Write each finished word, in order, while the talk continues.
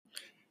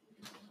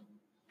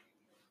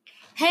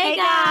Hey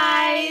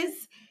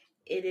guys,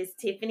 it is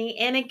Tiffany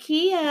and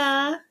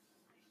Akia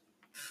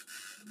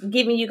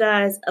giving you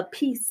guys a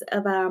piece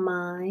of our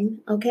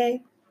mind,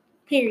 okay?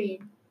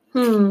 Period.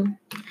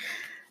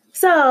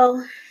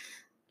 So,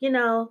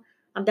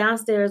 I'm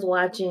downstairs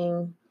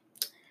watching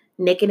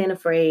Naked and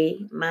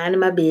Afraid, minding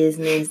my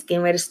business,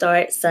 getting ready to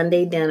start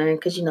Sunday dinner,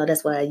 because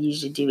that's what I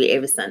usually do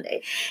every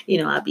Sunday.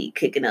 I'll be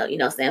cooking up,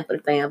 saying for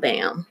the fam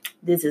bam.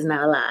 This is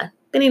not a lie.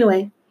 But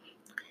anyway,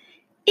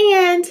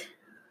 and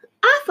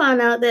I found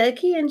out that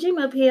Akia and Jim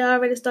up here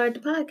already started the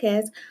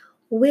podcast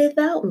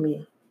without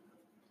me.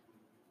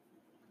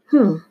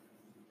 Ain't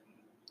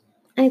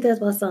that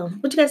about something?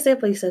 What you got to say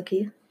for yourself,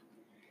 Kia?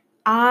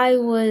 I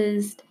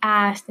was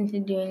asked into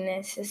doing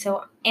this,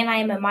 and I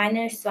am a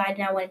minor, so I did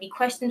not want to be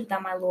questioned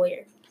without my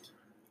lawyer.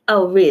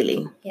 Oh,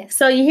 really? Yes.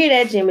 So you hear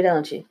that, Jimmy,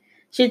 don't you?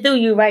 She threw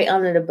you right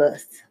under the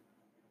bus.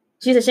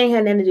 She said she ain't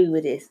had nothing to do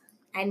with this.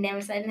 I never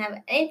said I didn't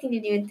have anything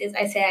to do with this.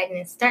 I said I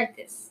didn't start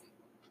this.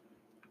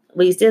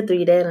 Well, you still threw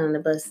your dad under the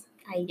bus.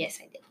 Yes,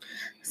 I did.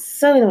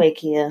 So anyway,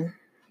 Kia,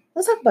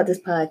 let's talk about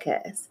this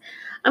podcast.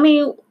 I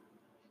mean,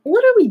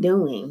 what are we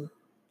doing?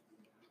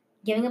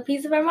 Giving a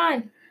piece of our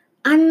mind.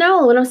 I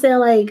know what I'm saying,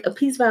 like a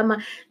piece of our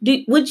mind.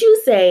 Would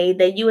you say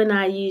that you and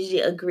I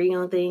usually agree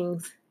on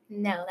things?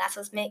 No, that's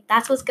what's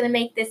gonna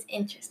make this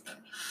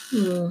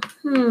interesting.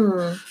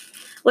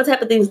 What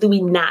type of things do we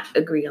not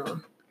agree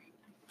on?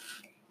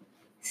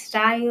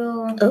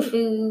 Style,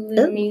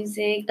 food,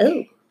 music.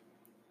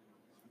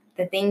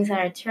 The things that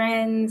are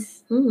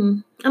trends.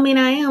 I mean,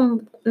 I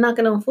am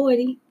knocking on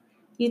 40.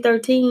 You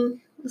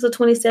 13. It's a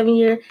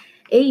 27-year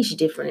age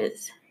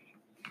difference.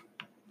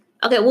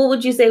 Okay, what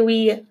would you say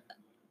we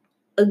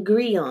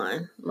agree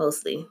on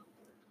mostly?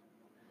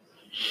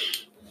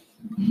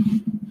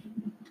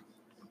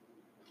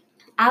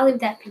 I'll leave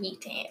that for you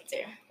to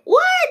answer.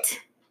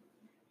 What?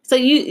 So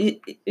you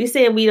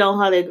said we don't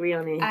hardly agree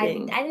on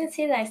anything. I didn't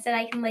say that. I said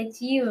I can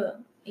let you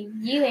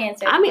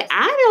answer. I mean,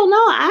 I don't know.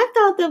 I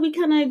thought that we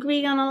kind of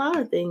agree on a lot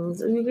of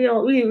things. We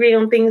agree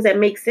on things that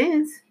make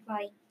sense.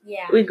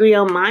 Yeah. We agree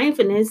on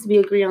mindfulness. We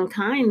agree on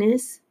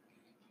kindness.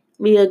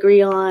 We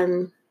agree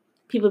on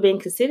people being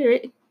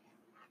considerate.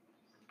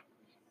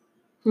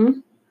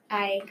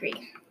 I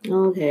agree.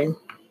 Okay.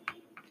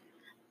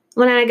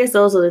 Well, I guess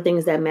those are the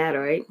things that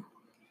matter, right?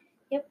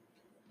 Yep.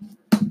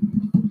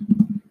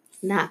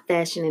 Not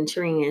fashion and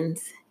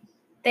trends.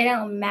 They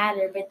don't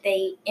matter, but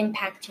they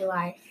impact your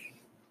life.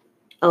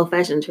 Oh,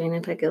 fashion and trend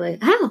impact your life.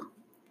 How?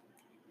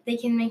 They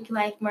can make your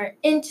life more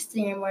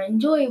interesting and more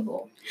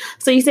enjoyable.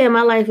 So you saying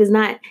my life is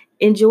not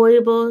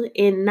enjoyable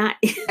and not...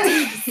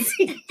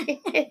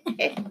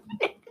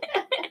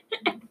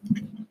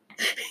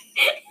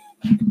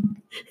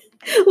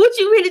 What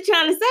you really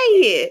trying to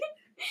say here?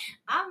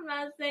 I'm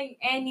not saying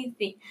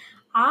anything.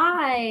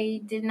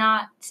 I did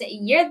not say...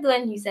 You're the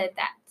one who said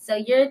that. So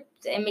it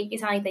make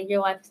it sound like that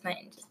your life is not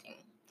interesting.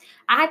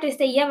 I have to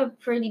say you have a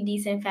pretty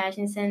decent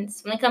fashion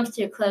sense when it comes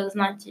to your clothes,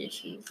 not to your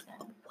shoes. So.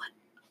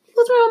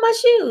 What's wrong with my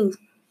shoes?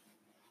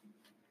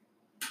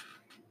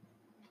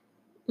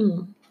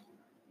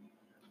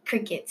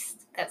 Crickets.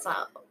 That's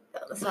all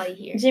you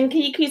hear. Jim,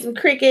 can you cue some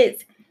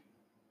crickets?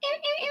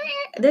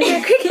 There's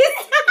no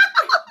crickets.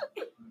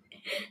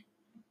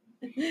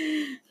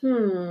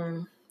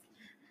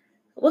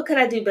 What could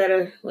I do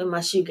better with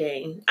my shoe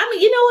game? I mean,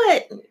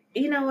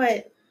 you know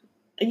what?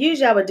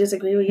 Usually I would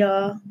disagree with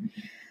y'all,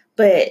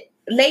 but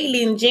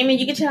lately, Jimmy,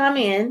 you can chime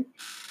in.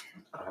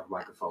 I have a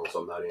microphone,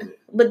 so I'm not in it.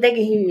 But they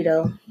can hear you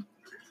though,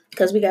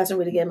 because we got some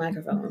really good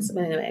microphones.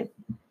 But anyway,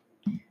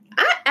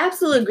 I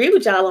absolutely agree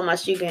with y'all on my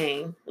shoe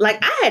game.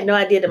 Like, I had no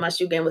idea that my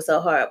shoe game was so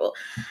horrible.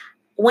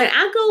 When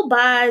I go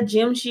buy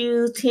gym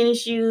shoes,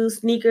 tennis shoes,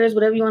 sneakers,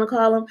 whatever you want to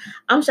call them,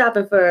 I'm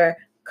shopping for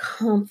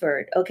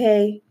comfort,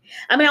 okay?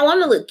 I mean, I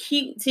want to look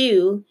cute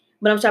too,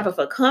 but I'm shopping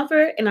for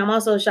comfort, and I'm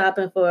also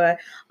shopping for,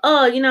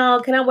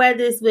 can I wear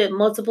this with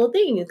multiple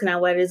things? Can I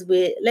wear this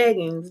with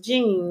leggings,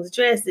 jeans,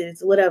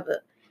 dresses,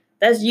 whatever?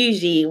 That's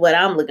usually what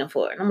I'm looking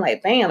for. And I'm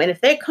like, bam. And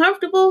if they're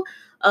comfortable,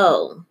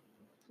 it's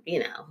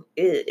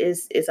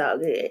all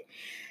good.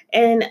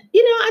 And,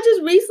 I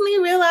just recently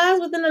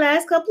realized within the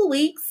last couple of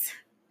weeks,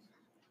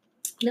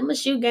 that my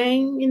shoe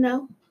game,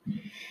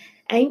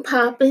 ain't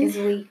popping. It's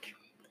weak.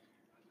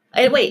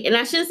 And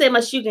I shouldn't say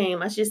my shoe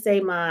game. I should say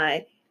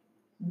my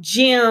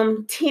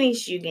gym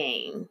tennis shoe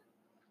game.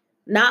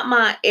 Not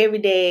my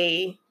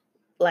everyday,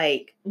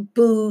 like,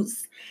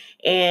 boots.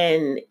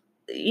 And,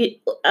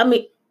 okay,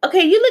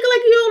 you look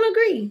like you don't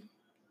agree.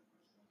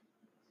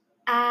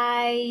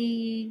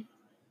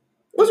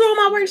 What's wrong with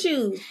my work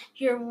shoes?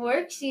 Your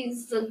work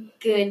shoes look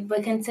good,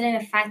 but considering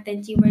the fact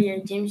that you wear your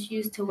gym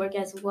shoes to work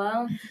as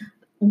well.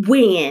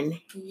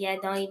 When? Yeah,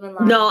 don't even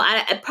lie. No,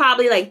 I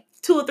probably like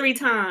 2 or 3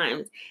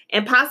 times.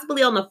 And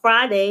possibly on a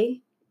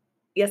Friday.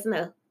 Yes or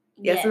no?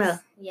 Yes or no?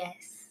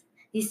 Yes.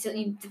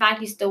 The fact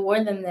you still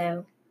wore them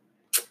though.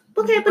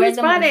 Okay, but it's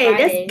Friday.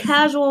 That's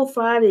casual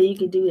Friday. You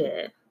can do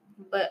that.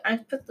 But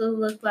aren't you supposed to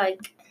look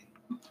like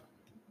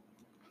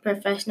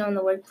professional in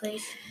the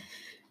workplace?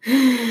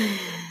 I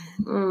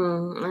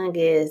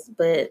guess.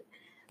 But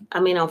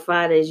On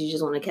Fridays you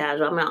just want a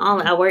casual.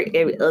 I work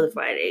every other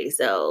Friday,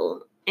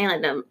 so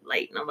ain't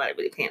like nobody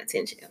really paying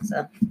attention.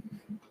 So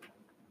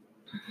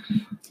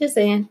just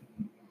saying.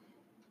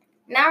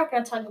 Now we're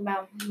gonna talk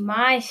about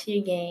my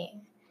shoe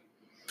game.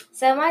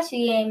 So my shoe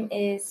game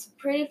is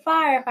pretty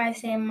fire, if I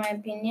say in my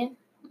opinion.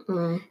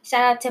 Mm.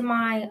 Shout out to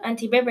my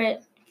auntie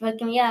Ribbert for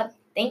hooking me up.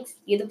 Thanks,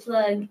 you the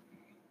plug.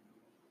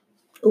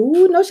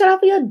 Ooh, no shout out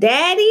for your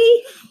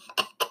daddy.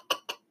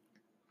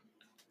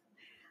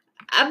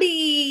 I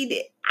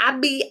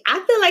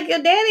feel like your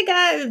daddy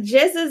got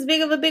just as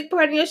big of a big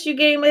part in your shoe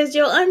game as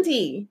your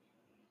auntie.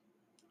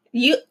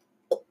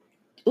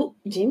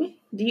 Jimmy,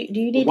 do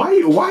you need? Why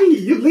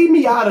you leave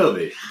me out of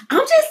it?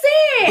 I'm just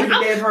saying.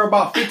 We gave her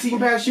about 15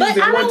 pair of shoes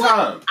at one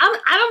time.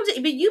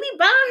 But you be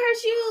buying her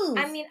shoes.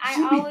 I mean,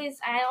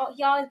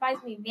 he always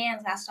buys me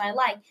Vans. That's what I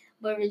like.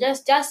 But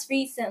just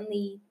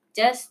recently,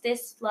 just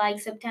this like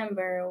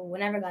September,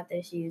 whenever I got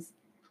those shoes,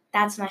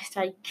 that's when I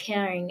started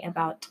caring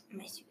about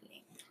my shoe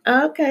game.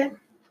 Okay.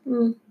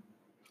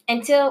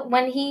 Until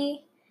when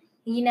he,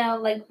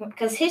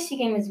 because his shoe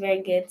game is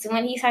very good. So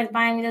when he starts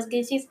buying me those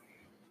good shoes,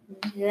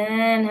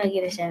 then he'll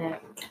get a shout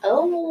out.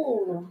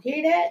 Oh,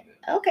 hear that?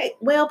 Okay.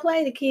 Well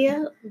played,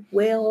 Akia.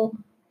 Well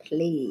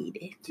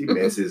played. She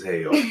messy as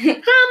hell. How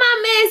am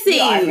I messy?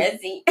 You are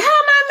messy. How am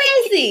I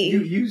messy?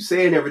 You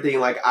saying everything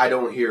like I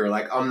don't hear,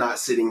 like I'm not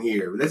sitting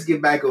here. Let's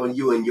get back on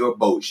you and your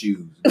boat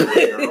shoes.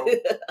 Girl.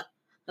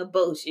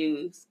 Boat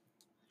shoes.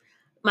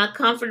 My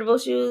comfortable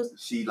shoes.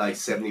 She like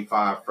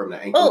 75 from the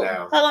ankle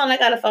down. Hold on, I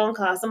got a phone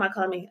call. Somebody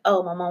called me.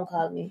 Oh, my mom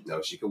called me. No,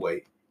 she could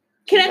wait.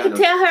 Can I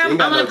tell her I'm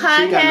on a podcast?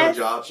 She ain't got no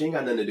job. She ain't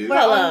got nothing to do. We're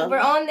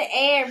on the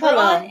air. We're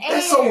on air.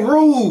 That's so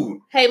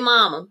rude. Hey,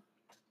 mama.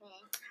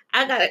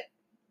 I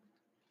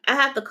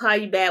have to call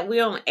you back.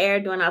 We're on air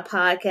doing our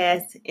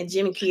podcast, and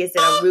Jimmy Kia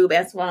said I'm rude.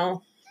 That's wrong.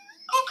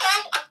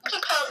 Okay. I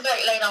can call back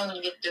later on when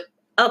you get through.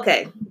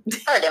 Okay. All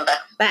right, then, bye.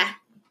 Bye.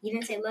 You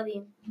didn't say love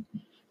you.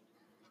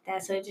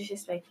 That's so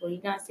disrespectful. You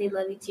not say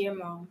love you to your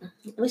mom.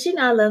 Well, she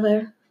know I love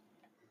her.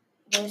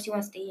 What if she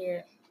wants to hear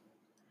it?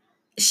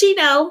 She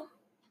know.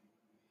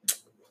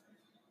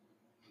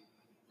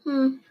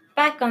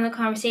 Back on the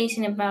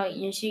conversation about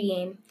your shoe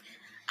game.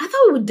 I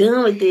thought we were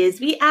done with this.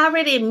 We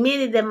already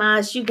admitted that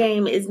my shoe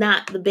game is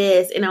not the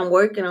best, and I'm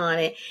working on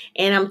it,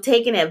 and I'm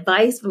taking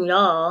advice from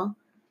y'all.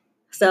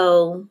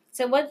 So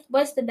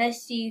what's the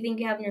best shoe you think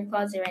you have in your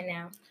closet right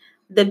now?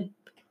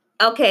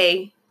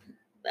 Okay,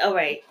 all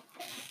right.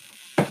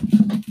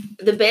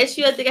 The best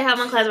shoe I think I have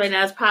in my closet right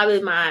now is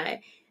probably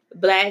my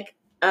black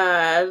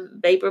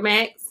Vapor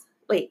Max.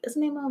 Wait, what's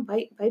the name of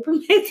Vapor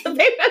Max? Vapor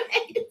Max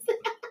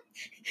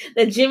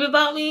that Jimmy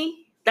bought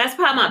me. That's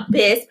probably my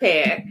best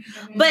pair.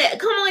 Mm-hmm. But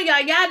come on, y'all.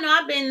 Y'all know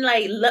I've been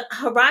like,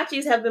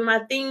 Huaraches have been my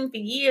thing for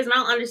years, and I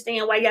don't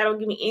understand why y'all don't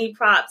give me any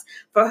props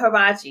for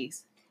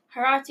Huaraches.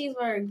 Huaraches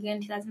were good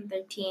in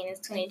 2013. It's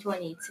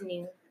 2020. It's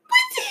new. What?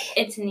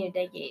 It's a new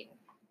decade.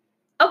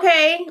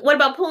 Okay. What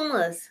about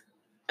Pumas?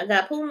 I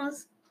got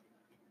Pumas.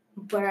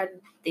 But are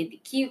they the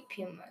cute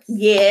Pumas?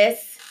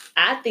 Yes,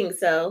 I think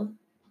so.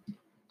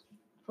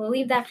 We'll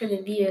leave that for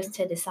the viewers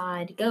to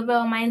decide. Go vote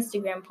on my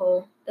Instagram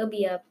poll. It'll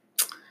be up.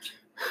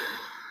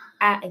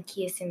 At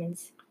Akia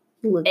Simmons.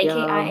 Look,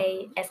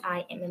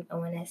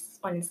 AKIASIMMONS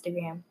on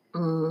Instagram.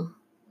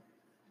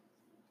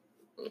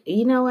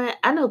 You know what?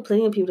 I know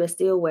plenty of people that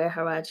still wear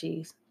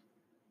Huaraches.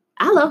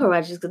 I love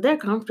Huaraches because they're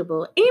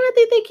comfortable. And I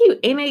think they're cute.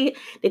 And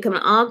they come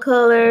in all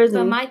colors.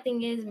 But my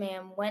thing is,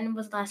 ma'am, when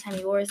was the last time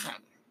you wore some?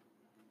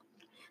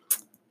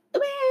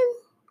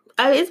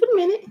 Man, it's been a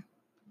minute.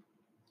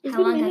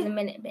 How long has a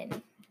minute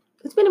been?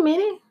 It's been a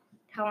minute.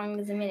 How long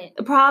is a minute?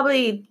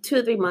 Probably 2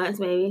 or 3 months,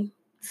 maybe.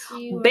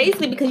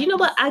 Basically, because you know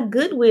what? I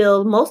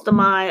Goodwill most of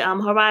my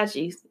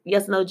Huaraches.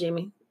 Yes, no,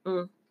 Jimmy.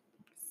 So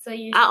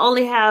I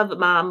only have a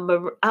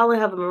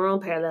maroon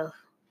pair left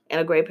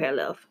and a gray pair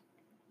left.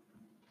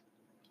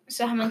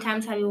 So how many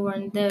times have you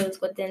worn those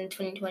within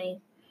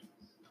 2020?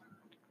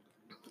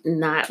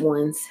 Not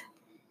once.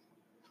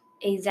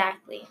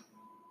 Exactly.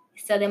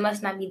 So they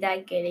must not be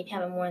that good if you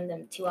haven't worn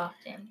them too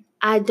often.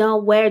 I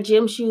don't wear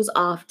gym shoes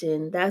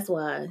often. That's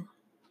why.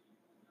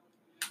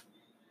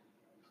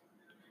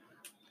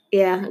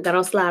 Yeah, I got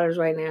on sliders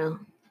right now.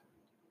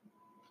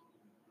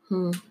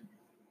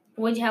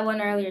 What did you have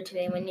on earlier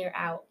today when you're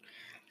out?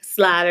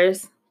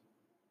 Sliders.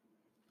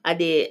 I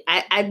did.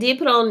 I did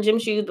put on gym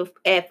shoes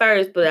at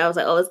first, but I was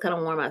like, oh, it's kind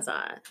of warm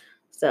outside.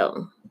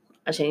 So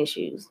I changed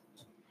shoes.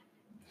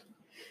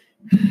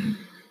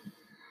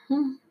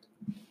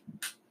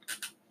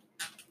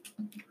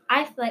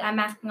 I feel like I'm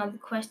asking all the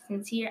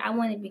questions here. I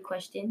want to be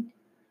questioned.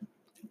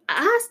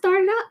 I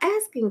started out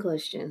asking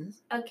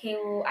questions. Okay,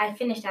 well, I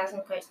finished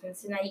asking questions,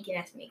 so now you can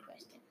ask me a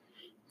question.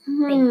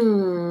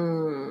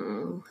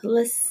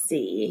 Let's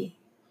see.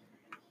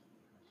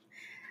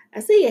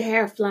 I see your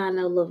hair flying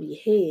all over your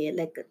head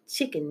like a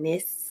chicken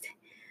nest.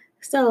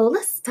 So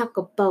let's talk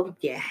about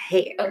your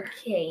hair.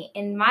 Okay,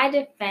 in my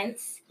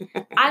defense,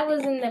 I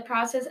was in the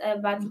process of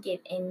about to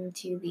get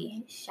into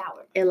the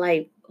shower. And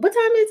like, what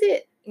time is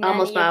it?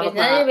 Almost 5 o'clock.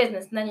 None of your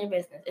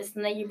business. It's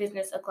none of your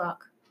business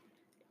o'clock.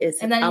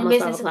 It's And none of your almost 5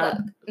 business o'clock.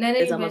 o'clock. None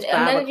It's of almost your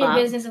 5 none of your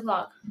o'clock. business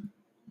o'clock.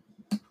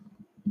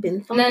 Been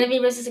None of funky.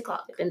 your business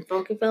o'clock. Been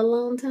funky for a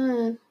long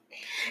time.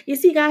 You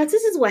see, guys,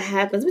 this is what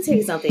happens. Let me tell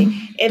you something.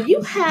 If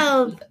you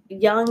have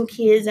young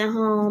kids at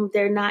home,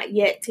 they're not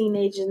yet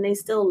teenagers and they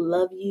still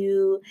love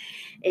you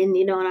and,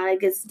 and all that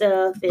good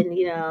stuff. And,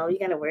 you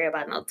got to worry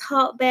about no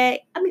talk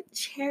back. I mean,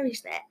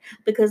 cherish that.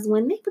 Because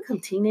when they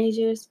become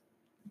teenagers,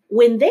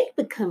 I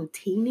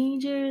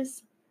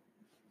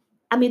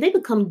mean, they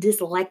become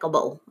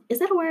dislikable. Is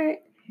that a word?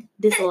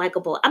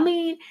 Dislikable. I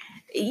mean,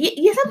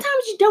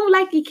 sometimes you don't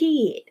like your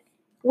kid.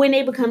 When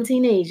they become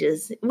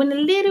teenagers, when they're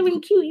little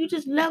and cute, you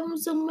just love them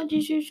so much.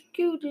 It's just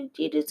cute.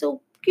 It's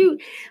so cute.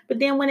 But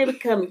then when they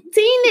become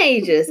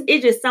teenagers,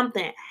 it just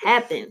something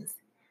happens.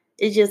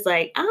 It's just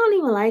like, I don't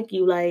even like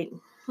you. Like,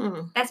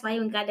 That's why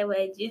you got the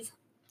wedges.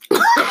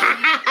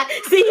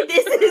 See,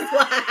 this is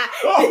why.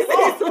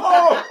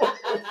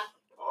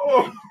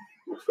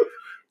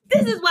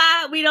 This is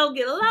why we don't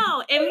get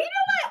along. And you know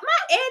what? My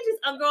edges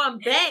are growing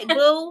back,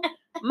 boo.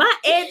 My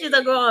edges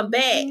are growing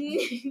back.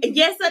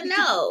 Yes or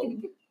no?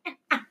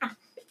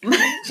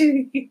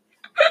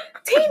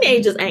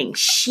 Teenagers ain't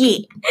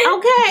shit.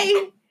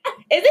 Okay?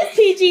 Is this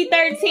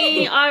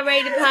PG-13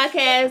 R-rated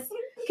podcast?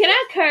 Can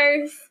I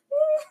curse?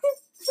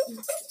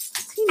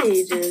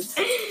 Teenagers.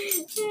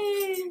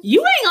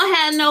 You ain't gonna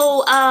have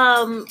no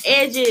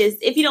edges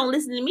if you don't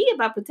listen to me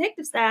about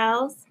protective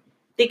styles.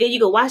 Thinking you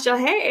can wash your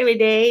hair every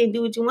day and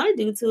do what you want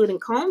to do to it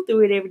and comb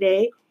through it every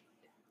day.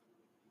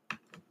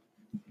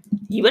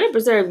 You better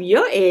preserve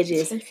your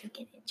edges. Chase will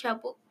get in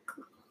trouble.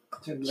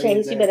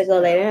 Chase, you better go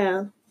lay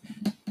down.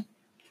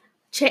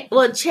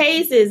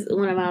 Chase is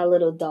one of our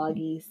little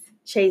doggies.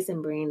 Chase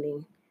and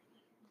Brandon.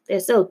 They're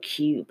so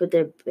cute, but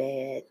they're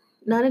bad.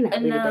 No, they're not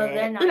really bad.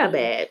 They're not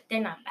bad.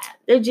 They're not bad.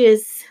 They're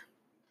just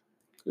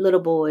little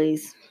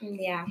boys.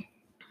 Yeah.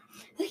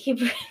 Look at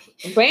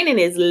Brandon. Brandon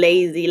is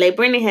lazy. Like,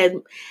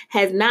 Brandon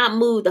has not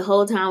moved the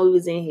whole time we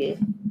was in here.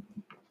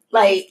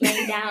 Like,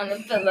 lay down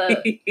and fill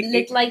up.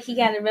 Looked like he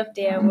got a rough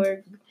day at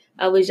work.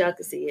 I wish y'all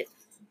could see it.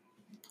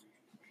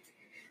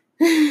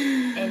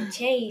 And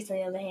Chase, on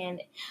the other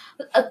hand,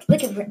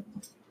 look at Brandon.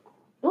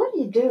 What are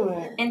you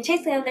doing? And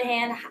Chase, on the other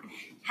hand,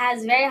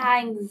 has very high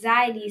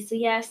anxiety, so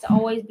he has to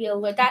always be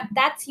alert.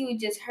 That's you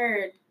just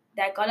heard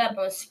that got up and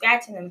was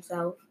scratching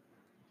himself.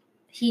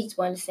 He just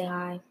wanted to say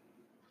hi.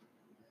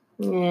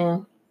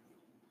 Yeah.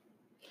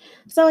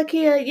 So,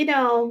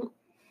 Akia,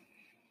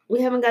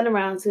 we haven't gotten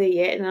around to it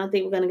yet, and I don't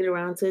think we're going to get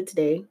around to it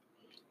today.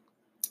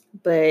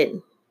 But,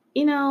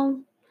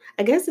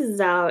 I guess this is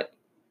our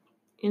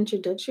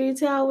introductory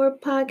to our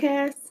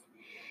podcast.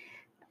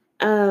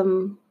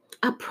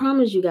 I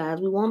promise you guys,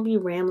 we won't be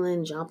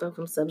rambling, jumping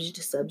from subject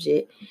to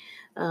subject.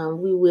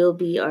 We will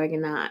be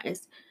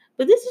organized.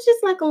 But this is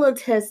just like a little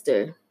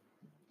tester.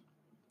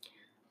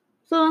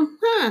 So,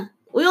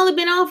 we only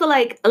been on for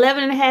like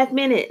 11 and a half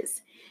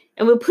minutes.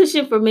 And we're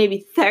pushing for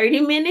maybe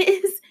 30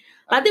 minutes.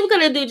 I think we're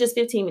going to do just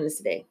 15 minutes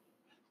today.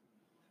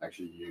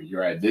 Actually,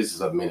 you're at, this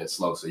is a minute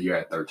slow, so you're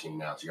at 13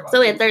 now. So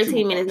we're at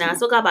 13 minutes now.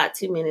 So we got about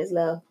 2 minutes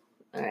left.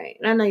 All right.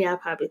 And I know y'all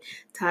probably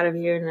tired of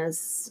hearing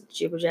us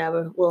jibber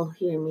jabber. Well,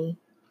 hearing me.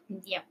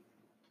 Yep.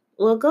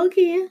 Well, go,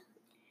 Kia.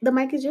 The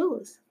mic is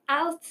yours.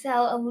 I'll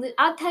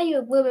tell you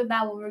a little bit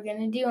about what we're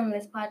going to do on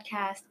this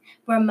podcast.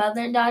 We're a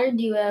mother-daughter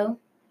duo.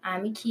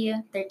 I'm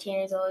Akia, 13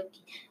 years old.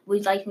 Would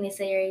you like me to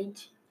say your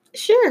age?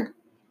 Sure.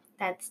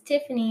 That's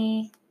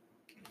Tiffany.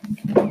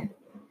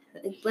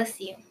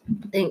 Bless you.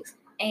 Thanks.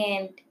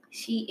 And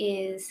she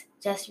is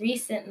just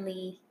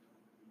recently...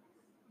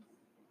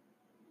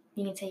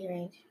 You can say your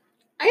age.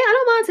 I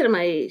don't mind telling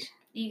my age.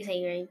 You can say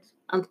your age.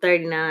 I'm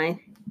 39.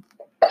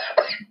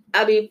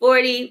 I'll be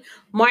 40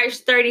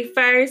 March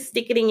 31st.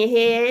 Stick it in your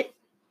head.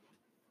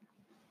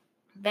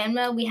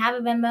 Venmo. We have a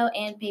Venmo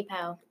and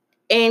PayPal.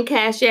 And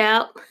Cash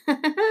Out.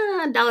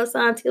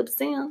 $ Tip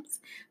Sims.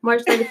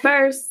 March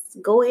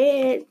 31st. Go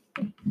ahead.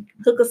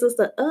 Hook a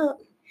sister up.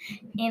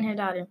 And her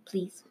daughter,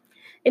 please.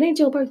 It ain't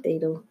your birthday,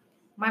 though.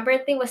 My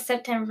birthday was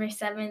September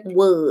 7th.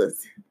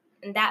 Was.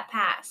 And that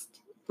passed.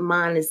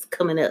 Mine is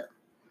coming up.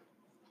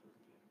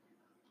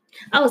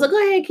 Oh, so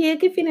go ahead, kid.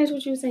 Get finished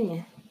what you were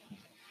saying.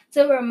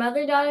 So we're a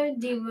mother-daughter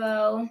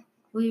duo.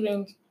 We've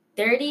been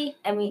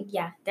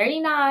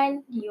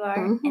 39. You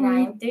are, and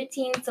I am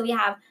 13. So we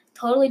have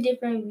totally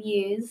different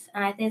views.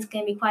 And I think it's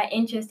going to be quite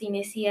interesting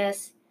to see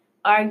us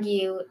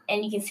argue.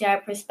 And you can see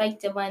our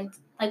perspective on,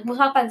 like, we'll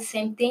talk about the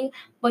same thing,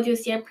 but you'll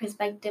see our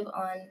perspective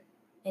on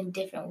in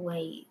different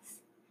ways.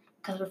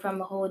 Because we're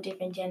from a whole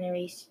different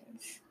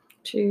generations.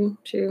 True.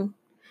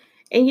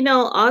 And,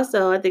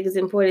 also, I think it's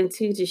important,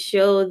 too, to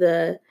show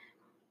the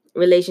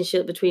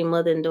relationship between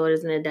mother and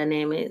daughters and the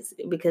dynamics,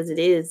 because it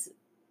is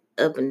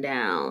up and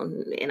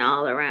down and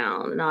all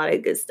around and all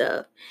that good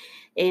stuff.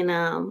 And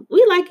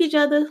we like each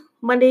other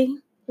Monday,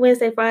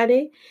 Wednesday,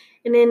 Friday.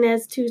 And then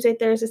that's Tuesday,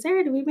 Thursday,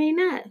 Saturday. We may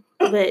not.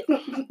 But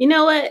you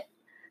know what?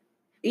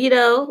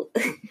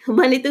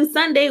 Monday through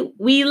Sunday,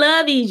 we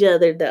love each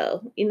other,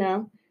 though.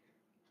 And,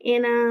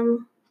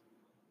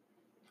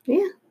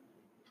 yeah.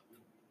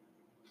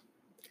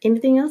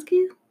 Anything else,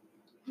 Kia?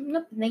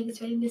 Nope, I think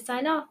it's ready to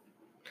sign off.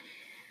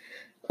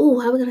 Ooh,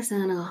 how we gonna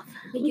sign off?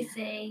 We can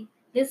say,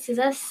 this is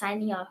us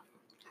signing off.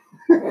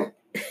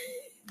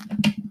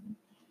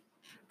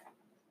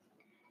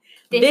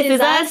 This is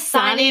us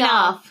signing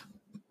off.